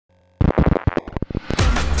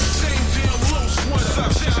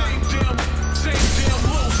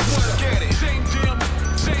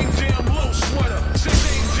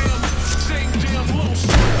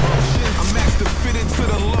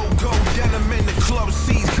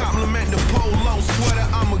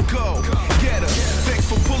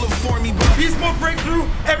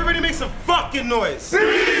fucking noise.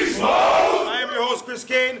 Beastmode! I am your host, Chris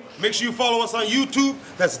Kane. Make sure you follow us on YouTube.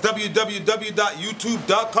 That's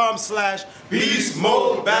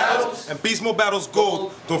www.youtube.com/Beastmode Battles and Beastmode Battles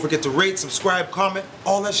Gold. Don't forget to rate, subscribe, comment,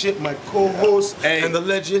 all that shit. My co-host and the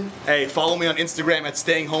legend. Hey, follow me on Instagram at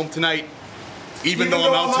Staying Home Tonight. Even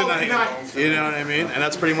though I'm out tonight. You know what I mean? And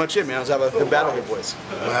that's pretty much it, man. Let's have a good battle here, boys.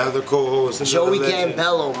 My other co-host. Joey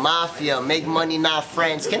Gambello, Mafia, make money, not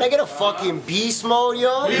friends. Can I get a fucking beast mode,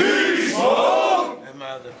 yo? Beast mode! And my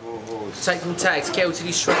other co-host. TYCOON tags,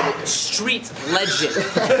 KOTD street legend.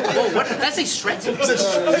 Whoa, what did I say? Shred? Shredded.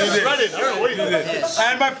 I don't know what you did.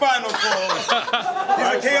 And my final co-host. He's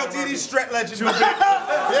a KOTD Stret legend.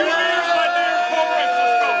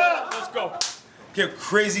 Let's go. Get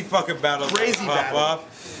crazy fucking battles. Crazy pop off.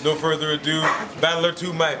 No further ado, battler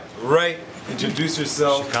to my right. Introduce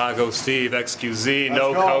yourself. Chicago Steve, Xqz,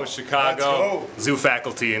 no coach, Chicago. Zoo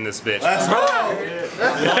faculty in this bitch. Let's go.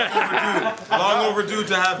 Long overdue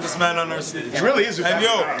to have this man on our stage. He really is. And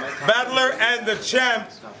yo, battler and the champ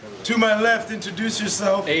to my left. Introduce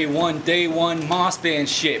yourself. A1, day one, Moss band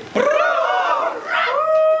shit.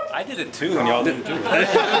 I did it too, and y'all didn't do it.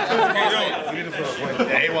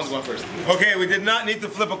 A1's going first. Okay, we did not need to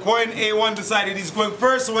flip a coin. A1 decided he's going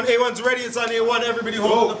first, so when A1's ready, it's on A1. Everybody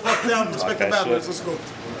hold the fuck down. Respect the battlers. Let's go.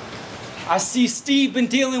 I see Steve been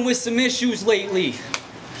dealing with some issues lately.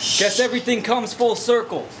 Guess everything comes full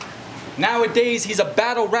circle. Nowadays, he's a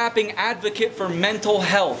battle rapping advocate for mental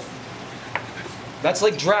health. That's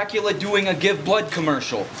like Dracula doing a Give Blood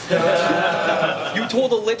commercial. You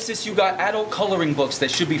told Ellipsis you got adult coloring books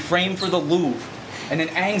that should be framed for the Louvre and an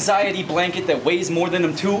anxiety blanket that weighs more than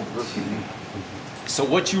them too. So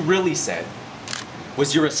what you really said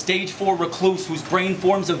was you're a stage 4 recluse whose brain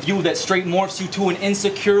forms a view that straight morphs you to an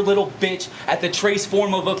insecure little bitch at the trace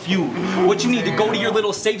form of a feud. What you need to go to your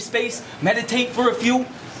little safe space, meditate for a few?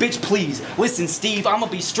 Bitch, please, listen Steve, I'ma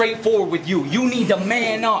be straightforward with you. You need to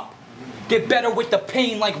man up. Get better with the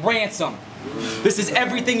pain like ransom. This is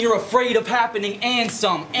everything you're afraid of happening and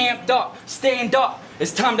some. Amped up, stand up.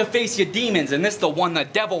 It's time to face your demons, and this the one the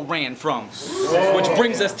devil ran from. Which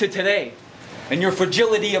brings us to today, and your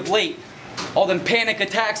fragility of late. All them panic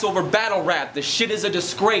attacks over battle rap, the shit is a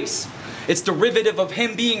disgrace. It's derivative of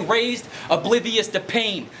him being raised, oblivious to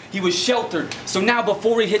pain. He was sheltered, so now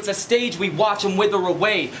before he hits a stage, we watch him wither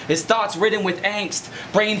away. His thoughts ridden with angst,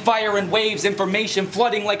 brain fire and waves, information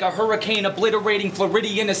flooding like a hurricane obliterating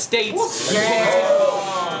Floridian estates.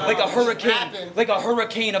 Like a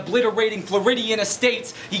hurricane obliterating Floridian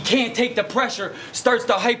estates. He can't take the pressure, starts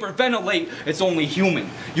to hyperventilate. It's only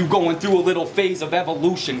human. You going through a little phase of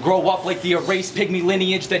evolution. Grow up like the erased pygmy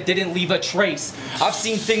lineage that didn't leave a trace. I've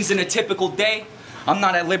seen things in a typical day I'm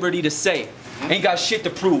not at liberty to say. Ain't got shit to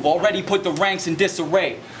prove, already put the ranks in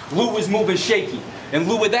disarray. Lou was moving shaky. In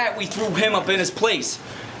lieu of that, we threw him up in his place.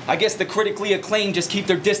 I guess the critically acclaimed just keep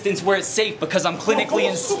their distance where it's safe because I'm clinically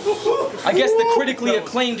insane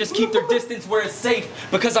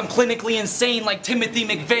like Timothy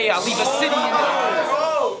McVeigh. I leave a city in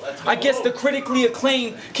I guess the critically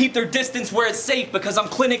acclaimed keep their distance where it's safe because I'm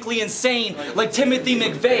clinically insane like Timothy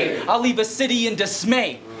McVeigh. I'll leave a city in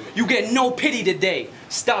dismay. You get no pity today.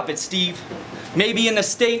 Stop it, Steve. Maybe in the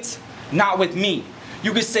States, not with me.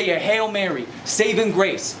 You could say a Hail Mary, saving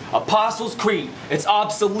grace, Apostles' Creed, it's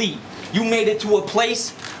obsolete. You made it to a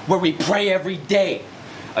place where we pray every day,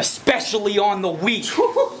 especially on the week.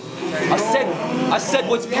 I said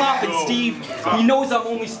what's poppin', Steve. He knows I'm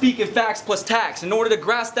only speaking facts plus tax. In order to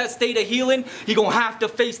grasp that state of healing, he gon' have to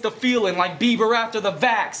face the feeling like Bieber after the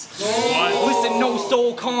vax. Listen, no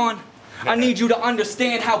soul con. I need you to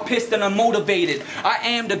understand how pissed and unmotivated I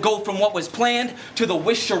am to go from what was planned to the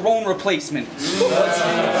Wish Sharon replacement.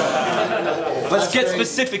 Let's get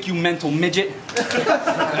specific, you mental midget.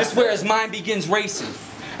 This where his mind begins racing.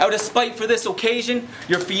 Out of spite for this occasion,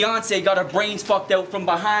 your fiance got her brains fucked out from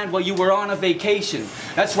behind while you were on a vacation.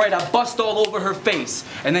 That's right, I bust all over her face,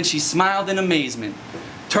 and then she smiled in amazement.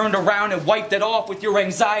 Turned around and wiped it off with your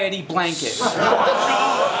anxiety blanket.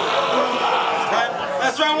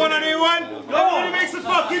 That's round 1 on A1. Everybody makes a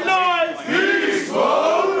fucking noise.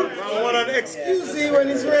 Beastmode. Round 1 on Xqz when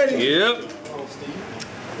he's ready. Yep.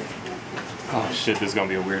 Oh shit, this is gonna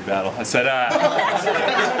be a weird battle. I said,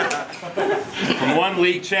 from one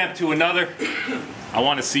league champ to another, I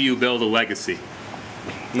want to see you build a legacy.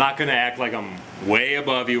 I'm not gonna act like I'm way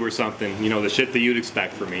above you or something, you know, the shit that you'd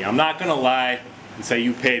expect from me. I'm not gonna lie and say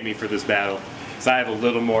you paid me for this battle, because I have a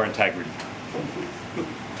little more integrity.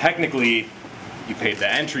 Technically, you paid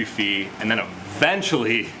the entry fee, and then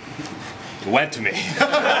eventually it went to me.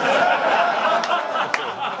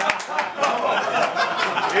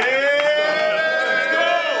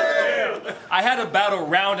 I had about a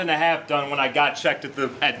round and a half done when I got checked at the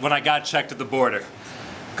border.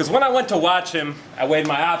 Because when I went to watch him, I weighed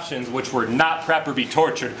my options, which were not prep or be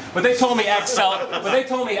tortured. But they told me XL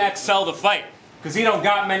the fight, because he don't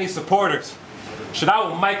got many supporters. Should I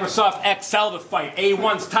with Microsoft XL the fight?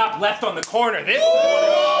 A1's top left on the corner. This.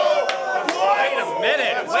 Wait a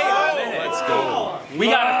minute. Let's go. We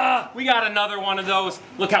got another one of those.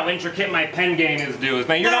 Look how intricate my pen game is, dude.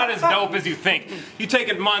 Man, you're not as dope as you think. You take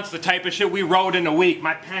it months, the type of shit we wrote in a week.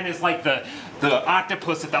 My pen is like the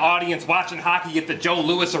octopus that the audience watching hockey at the Joe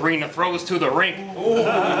Louis Arena throws to the rink.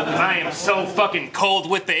 I am so fucking cold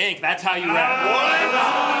with the ink. That's how you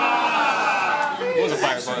rap. It was a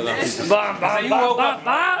fireball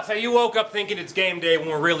though. So you woke up thinking it's game day when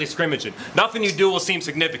we're really scrimmaging. Nothing you do will seem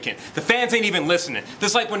significant. The fans ain't even listening.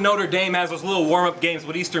 This like when Notre Dame has those little warm-up games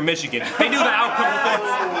with Eastern Michigan. They knew the outcome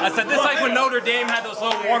before. I said this like when Notre Dame had those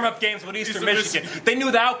little warm-up games with Eastern Michigan. They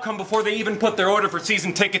knew the outcome before they even put their order for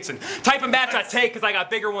season tickets in. Type of match I take because I got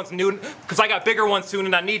bigger ones soon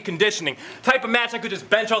and I need conditioning. Type of match I could just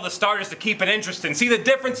bench all the starters to keep it interesting. See the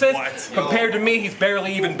differences? Compared to me, he's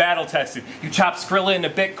barely even battle tested. You chop Skrilla into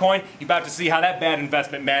Bitcoin, you're about to see how that bad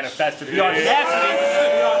investment manifested. The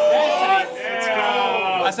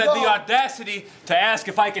audacity to ask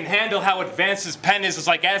if I can handle how advanced his pen is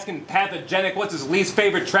like asking Pathogenic what's his least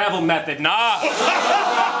favorite travel method. Nah.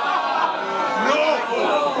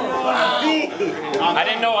 I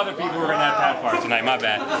didn't know other people were gonna have that far tonight, my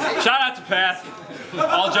bad. Shout out to Path.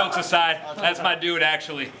 All jokes aside, that's my dude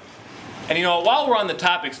actually. And you know, while we're on the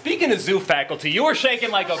topic, speaking of zoo faculty, you were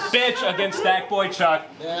shaking like a bitch against Stackboy Chuck.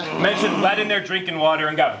 Mentioned lead in their drinking water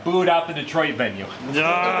and got booed out the Detroit venue.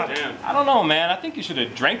 Damn. I don't know, man. I think you should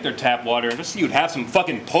have drank their tap water and just so you'd have some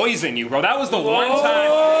fucking poison in you, bro. That was the one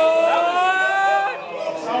time.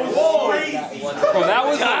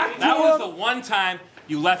 That was the one time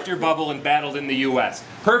you left your bubble and battled in the U.S.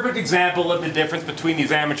 Perfect example of the difference between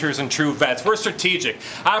these amateurs and true vets. We're strategic.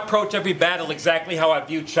 I approach every battle exactly how I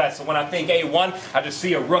view chess. So when I think A1, I just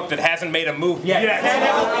see a rook that hasn't made a move yet.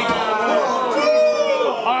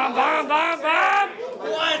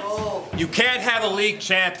 You can't have a league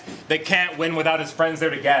champ that can't win without his friends there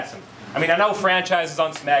to gas him. I mean, I know franchises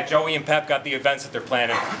on Smack, Joey and Pep got the events that they're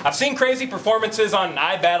planning. I've seen crazy performances on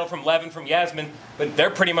iBattle from Levin, from Yasmin, but they're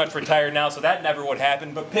pretty much retired now, so that never would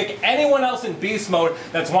happen. But pick anyone else in Beast Mode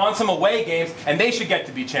that's won some away games, and they should get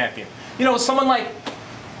to be champion. You know, someone like...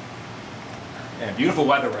 Man, beautiful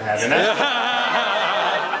weather we're having.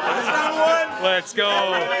 Let's go.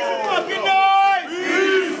 Fucking noise!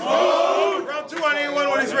 Beast Mode! Round 2 on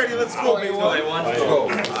A1 when he's ready. Let's go, baby. Let's go.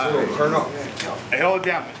 Turn up. Hey, hold it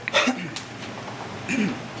down.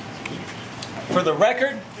 For the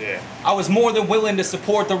record, I was more than willing to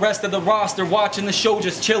support the rest of the roster watching the show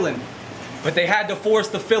just chilling. But they had to force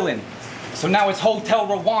the fill-in. So now it's Hotel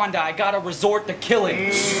Rwanda, I gotta resort to killing.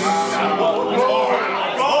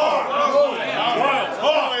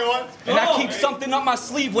 And I keep something up my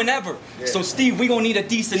sleeve whenever. So Steve, we gonna need a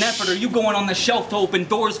decent effort or you going on the shelf to open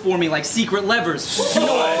doors for me like secret levers.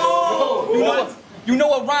 You know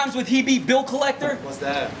what rhymes with he be bill collector? What's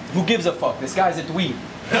that? Who gives a fuck? This guy's a dweeb.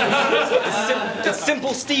 It's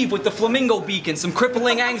simple Steve with the flamingo beak and some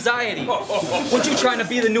crippling anxiety. What you trying to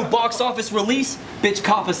be the new box office release? Bitch,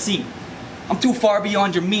 cop a seat. I'm too far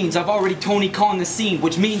beyond your means. I've already Tony Khan the scene,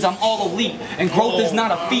 which means I'm all elite. And growth is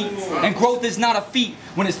not a feat. And growth is not a feat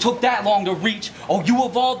when it's took that long to reach. Oh, you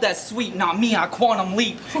evolved that sweet, not me. I quantum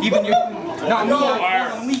leap. Even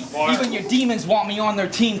your demons want me on their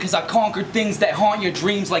team because I conquered things that haunt your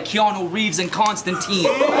dreams like Keanu Reeves and Constantine.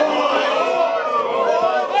 Let's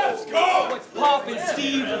go. What's poppin',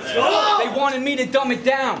 Steve? They wanted me to dumb it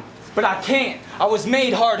down. But I can't. I was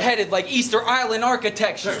made hard-headed like Easter Island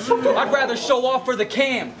architecture. I'd rather show off for the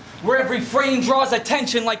cam, where every frame draws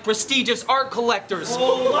attention like prestigious art collectors.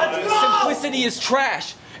 Simplicity is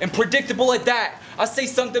trash, and predictable at that. I say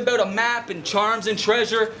something about a map and charms and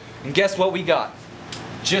treasure, and guess what we got?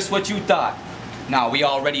 Just what you thought. Now we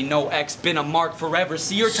already know X been a mark forever,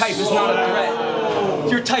 see your type is not a threat.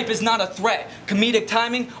 Your type is not a threat. Comedic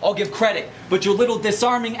timing, I'll give credit. But your little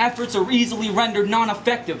disarming efforts are easily rendered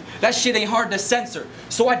non-effective. That shit ain't hard to censor,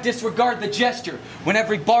 so I disregard the gesture. When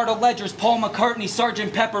every bar to ledger's Paul McCartney,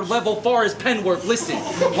 Sgt. Pepper level far as pen work. Listen,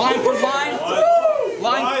 line for line,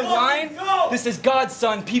 this is God's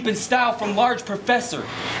son, peeping style from large professor.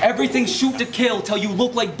 Everything shoot to kill till you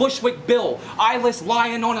look like Bushwick Bill, eyeless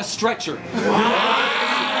lying on a stretcher.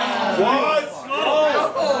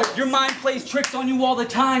 Your mind plays tricks on you all the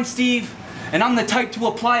time, Steve. And I'm the type to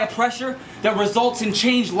apply a pressure that results in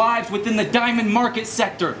changed lives within the diamond market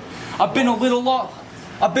sector. I've been a little off.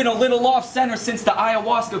 I've been a little off center since the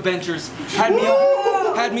ayahuasca ventures.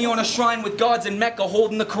 Had me on a shrine with gods in Mecca,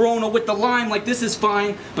 holding the corona with the lime like this is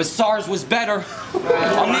fine, but SARS was better.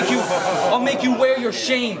 I'll make you wear your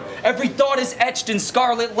shame. Every thought is etched in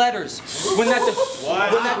scarlet letters. When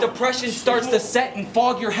that depression starts to set and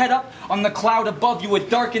fog your head up, on the cloud above you with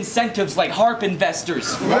dark incentives like harp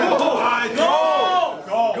investors. Go!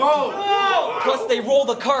 Plus they roll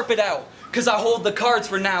the carpet out. Cause I hold the cards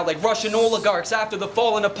for now, like Russian oligarchs after the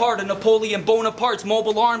falling apart of Napoleon Bonaparte's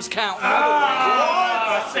mobile arms count.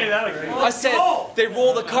 I said, they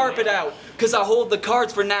roll the carpet out. Cause I hold the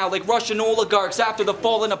cards for now, like Russian oligarchs after the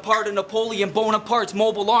falling apart of Napoleon Bonaparte's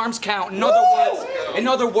mobile arms count. In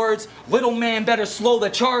other words, little man better slow the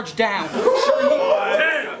charge down.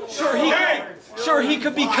 Sure, he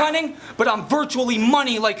could be cunning, but I'm virtually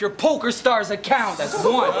money like your poker stars account. That's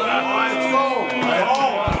one.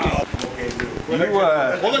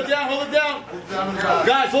 Hold it down.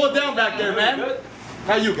 Guys, hold it down back there, man.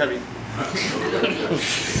 How you, Kevin?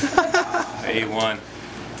 A1.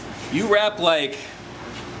 You rap like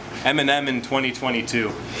Eminem in 2022.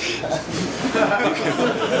 You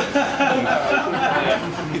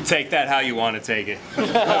take that how you want to take it.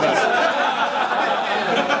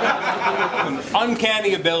 An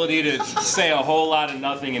uncanny ability to say a whole lot of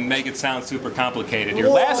nothing and make it sound super complicated. Your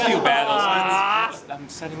last few battles,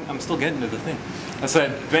 I'm still getting to the thing. I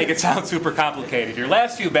said, make it sound super complicated. Your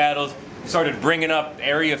last few battles started bringing up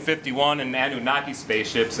Area 51 and Anunnaki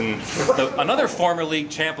spaceships, and another former league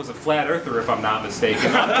champ was a flat earther, if I'm not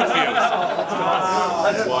mistaken. I'm confused.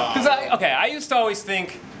 Because I used to always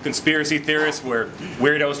think conspiracy theorists were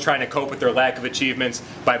weirdos trying to cope with their lack of achievements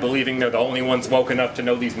by believing they're the only ones woke enough to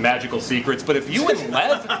know these magical secrets. But if you and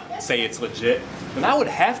Lev say it's legit, then I would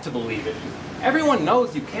have to believe it. Everyone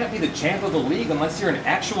knows you can't be the champ of the league unless you're an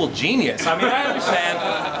actual genius. I mean, I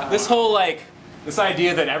understand this whole, this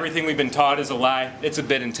idea that everything we've been taught is a lie, it's a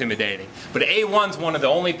bit intimidating. But A1's one of the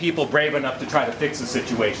only people brave enough to try to fix the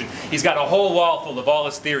situation. He's got a whole wall full of all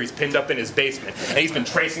his theories pinned up in his basement, and he's been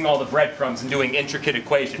tracing all the breadcrumbs and doing intricate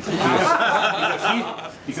equations.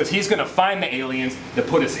 Because he's gonna find the aliens that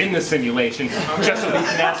put us in the simulation, just so we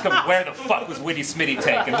can ask him where the fuck was Witty Smitty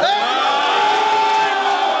taken.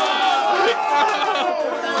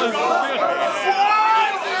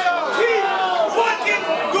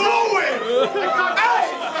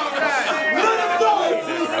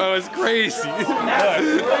 Oh, it's crazy.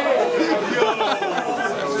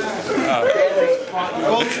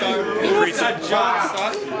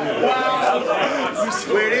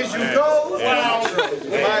 Where did you go?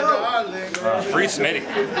 My darling. Free Smitty.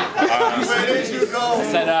 Where did you go?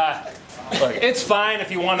 Said, look, it's fine if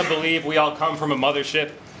you want to believe we all come from a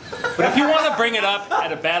mothership. But if you want to bring it up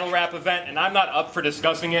at a battle rap event and I'm not up for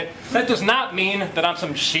discussing it, that does not mean that I'm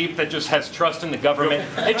some sheep that just has trust in the government.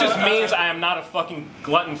 It just means I am not a fucking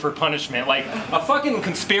glutton for punishment. Like, a fucking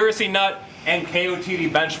conspiracy nut and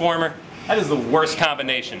KOTD bench warmer, that is the worst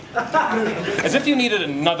combination. As if you needed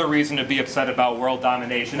another reason to be upset about world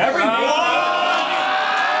domination.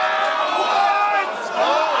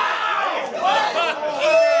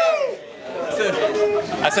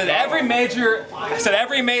 I said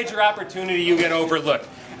every major opportunity you get overlooked.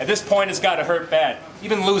 At this point, it's got to hurt bad.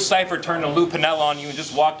 Even Lou Cypher turned a Lou Pinell on you and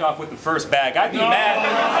just walked off with the first bag. I'd be mad.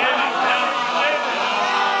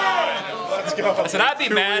 I said I'd be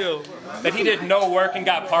mad that he did no work and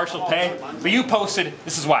got partial pay. But you posted,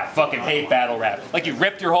 "This is why I fucking hate battle rap." Like you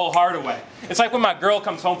ripped your whole heart away. It's like when my girl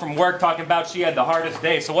comes home from work talking about she had the hardest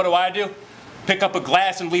day. So what do? Pick up a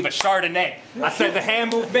glass and leave a Chardonnay. I said the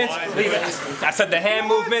hand movements,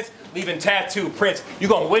 leaving tattoo prints. You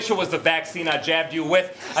gonna wish it was the vaccine I jabbed you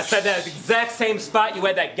with. I said that exact same spot you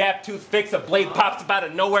had that gap tooth fix, a blade pops up out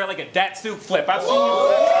of nowhere like a Datsu flip.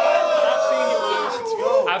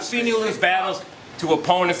 I've seen you lose battles to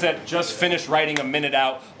opponents that just finished writing a minute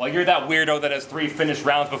out, while you're that weirdo that has 3 finished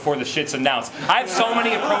rounds before the shit's announced. I have so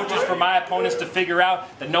many approaches for my opponents to figure out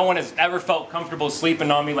that no one has ever felt comfortable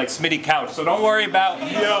sleeping on me like Smitty Couch. So don't worry about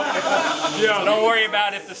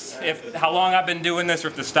if how long I've been doing this, or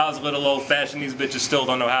if the style's a little old-fashioned. These bitches still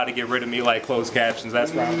don't know how to get rid of me like closed captions.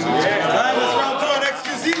 That's round 2. Alright, let's round 2 on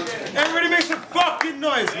Xqz. Everybody make some fucking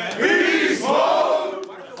noise, man. Beastmode!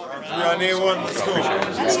 We're on A1, let's go.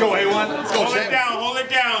 Let's go, A1. Let's go, Hold it down, hold it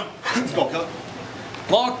down. Let's go, Cut.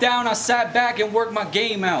 Locked down, I sat back and worked my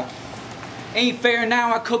game out. Ain't fair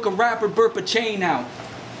now, I cook a rapper, burp a chain out.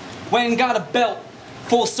 Went and got a belt,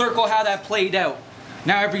 full circle how that played out.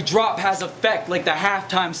 Now every drop has effect like the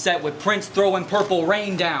halftime set with Prince throwing Purple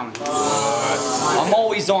Rain down. I'm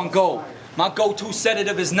always on go. My go-to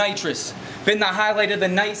sedative is nitrous. Been the highlight of the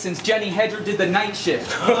night since Jenny Hedger did the night shift.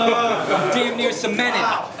 I'm damn near cemented.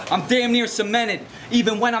 I'm damn near cemented,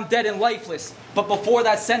 even when I'm dead and lifeless. But before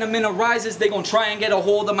that sentiment arises, they gon' try and get a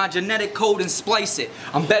hold of my genetic code and splice it.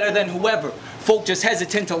 I'm better than whoever. Folk just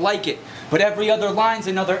hesitant to like it. But every other line's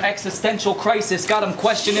another existential crisis. Got them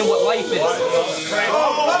questioning what life is.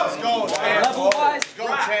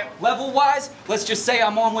 Level-wise, let's just say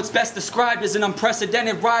I'm on what's best described as an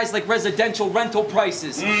unprecedented rise like residential rental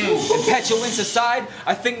prices. And petulance aside,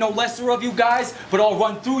 I think no lesser of you guys, but I'll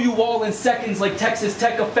run through you all in seconds like Texas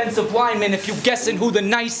Tech offensive linemen if you guessing who the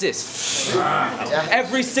nicest.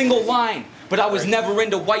 Every single line. But I was never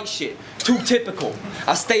into white shit. Too typical.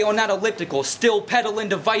 I stay on that elliptical, still peddling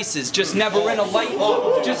devices, just never in a light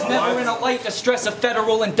to stress a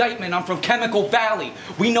federal indictment. I'm from Chemical Valley.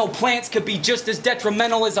 We know plants could be just as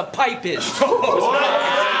detrimental as a pipe is.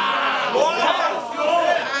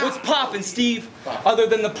 What's poppin', Steve? Other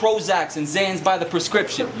than the Prozacs and Xans by the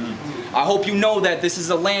prescription. I hope you know that this is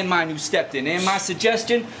a landmine you stepped in, and my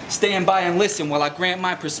suggestion, stand by and listen while I grant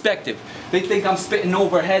my perspective. They think I'm spitting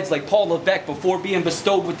over heads like Paul Levesque before being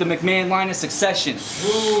bestowed with the McMahon line of succession.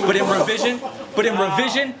 But in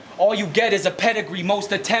revision, all you get is a pedigree,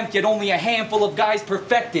 most attempt, yet only a handful of guys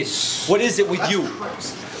perfected. What is it with you?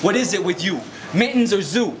 What is it with you? Mittens or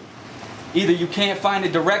zoo? Either you can't find a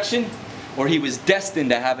direction, or he was destined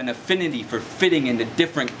to have an affinity for fitting into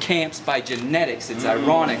different camps by genetics. It's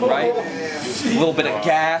ironic, right? A little bit of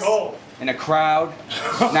gas in a crowd.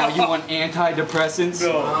 Now you want antidepressants?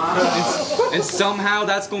 And somehow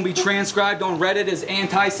that's going to be transcribed on Reddit as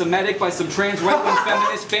anti-Semitic by some trans right-wing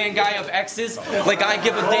feminist fan guy of X's. Like I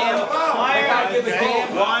give a damn. Like I give a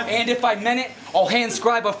damn. And if I meant it, I'll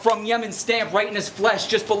hand-scribe a From Yemen stamp right in his flesh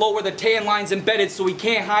just below where the tan line's embedded so he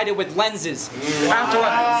can't hide it with lenses.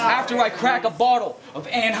 After I crack a bottle of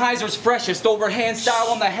Anheuser's freshest overhand style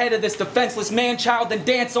on the head of this defenseless man-child, then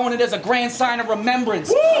dance on it as a grand sign of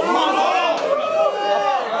remembrance.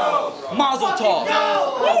 Mazel tov.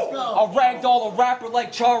 I'll ragdoll a rapper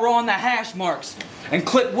like Chara on the hash marks and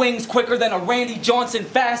clip wings quicker than a Randy Johnson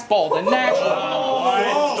fastball, the natural.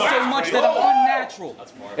 So much that I'm unnatural.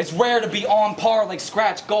 It's rare to be on par like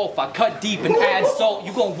scratch golf. I cut deep and add salt.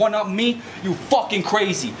 You gonna one up me? You fucking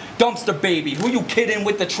crazy. Dumpster baby, who you kidding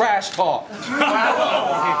with the trash talk?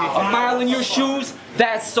 A mile in your shoes?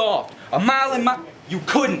 That's soft. A mile in my... You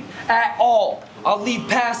couldn't at all. I'll leave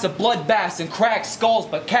past the bloodbaths and cracked skulls,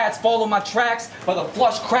 but cats follow my tracks by the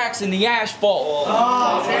flush cracks in the asphalt.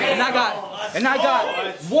 And I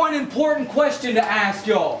got one important question to ask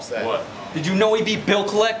y'all. What? Did you know he beat Bill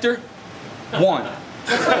Collector? One.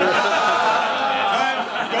 That's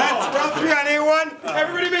round 3 on A1.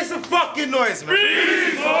 Everybody make some fucking noise, man.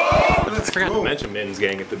 I forgot to mention Mittens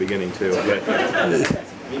Gang at the beginning too.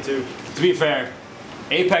 Me too. To be fair,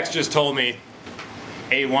 Apex just told me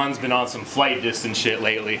A1's been on some flight distance shit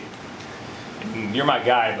lately. And you're my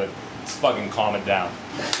guy, but let's fucking calm it down.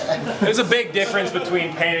 There's a big difference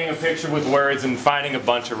between painting a picture with words and finding a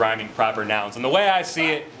bunch of rhyming proper nouns. And the way I see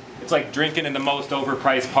it, it's like drinking in the most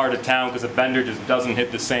overpriced part of town because a bender just doesn't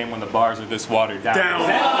hit the same when the bars are this watered down.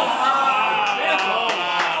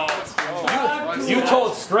 You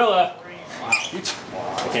told Skrilla.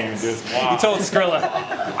 I can't even do this. You told Skrilla,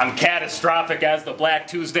 I'm catastrophic as the Black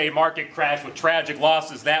Tuesday market crash with tragic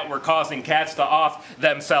losses that were causing cats to off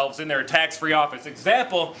themselves in their tax-free office.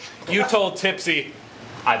 Example, you told Tipsy,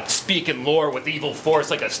 I speak in lore with evil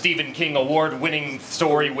force like a Stephen King award-winning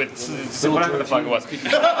story with whatever the fuck it was.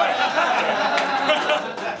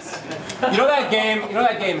 You know that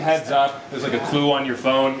game Heads Up? There's like a clue on your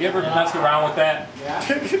phone. You ever mess around with that?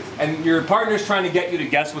 Yeah. And your partner's trying to get you to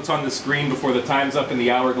guess what's on the screen before the time's up in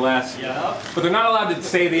the hourglass. Yeah. But they're not allowed to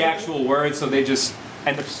say the actual words, so they just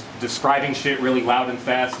end up describing shit really loud and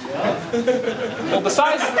fast. Yeah. Well,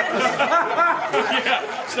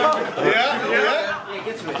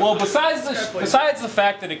 besides the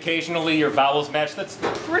fact that occasionally your vowels match, that's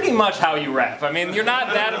pretty much how you rap. I mean, you're not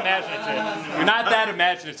that imaginative. You're not that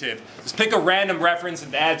imaginative. Just pick a random reference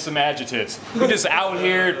and add some adjectives. You're just out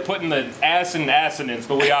here putting the ass in assonance,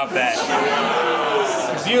 but we off that.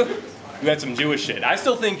 Cause you had some Jewish shit. I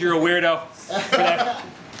still think you're a weirdo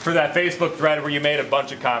for that Facebook thread where you made a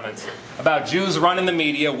bunch of comments about Jews running the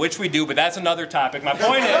media, which we do, but that's another topic. My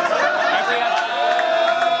point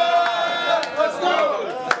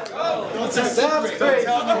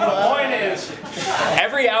is,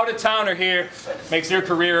 every out-of-towner here makes their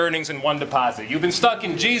career earnings in one deposit. You've been stuck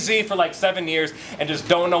in GZ for like 7 years and just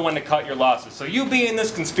don't know when to cut your losses. So you being this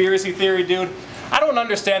conspiracy theory dude, I don't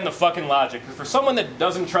understand the fucking logic. Because for someone that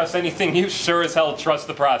doesn't trust anything, you sure as hell trust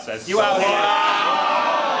the process. You out here.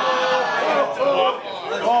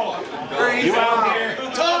 You out here.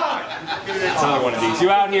 It's another one of these. You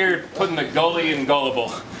out here putting the goalie in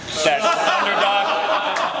gullible.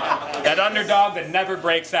 That underdog that never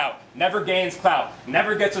breaks out, never gains clout,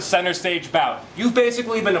 never gets a center stage bout. You've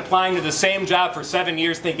basically been applying to the same job for 7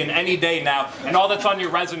 years thinking any day now, and all that's on your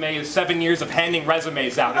resume is 7 years of handing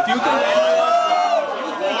resumes out.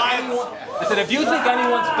 If you think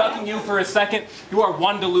anyone's ducking you for a second, you are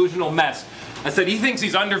one delusional mess. I said, he thinks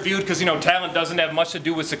he's underviewed because, you know, talent doesn't have much to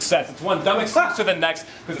do with success. It's one dumb excuse to the next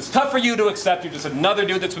because it's tough for you to accept. You're just another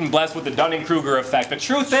dude that's been blessed with the Dunning-Kruger effect. The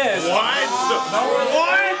truth is... The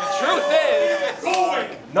truth is...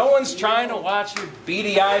 No one's trying to watch your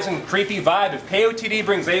beady eyes and creepy vibe. If KOTD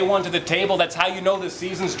brings A1 to the table, that's how you know the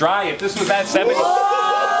season's dry. If this was that 70...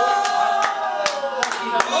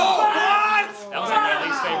 That was like my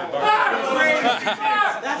least favorite part.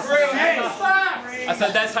 That's great. I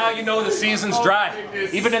said, that's how you know the season's dry.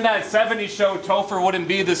 Even in that 70s show, Topher wouldn't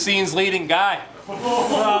be the scene's leading guy.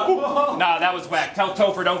 Nah, that was whack. Tell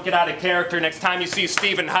Topher don't get out of character. Next time you see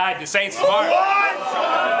Stephen Hyde, this ain't smart.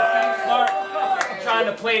 I'm trying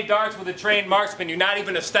to play darts with a trained marksman. You're not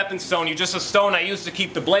even a stepping stone. You're just a stone I used to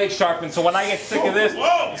keep the blade sharpened. So when I get sick of this,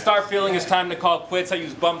 I start feeling it's time to call quits. I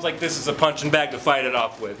use bums like this as a punching bag to fight it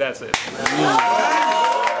off with. That's it.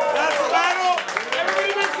 That's the battle.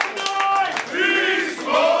 Everybody make some noise.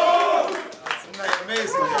 Beastmode. That's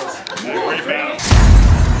amazing.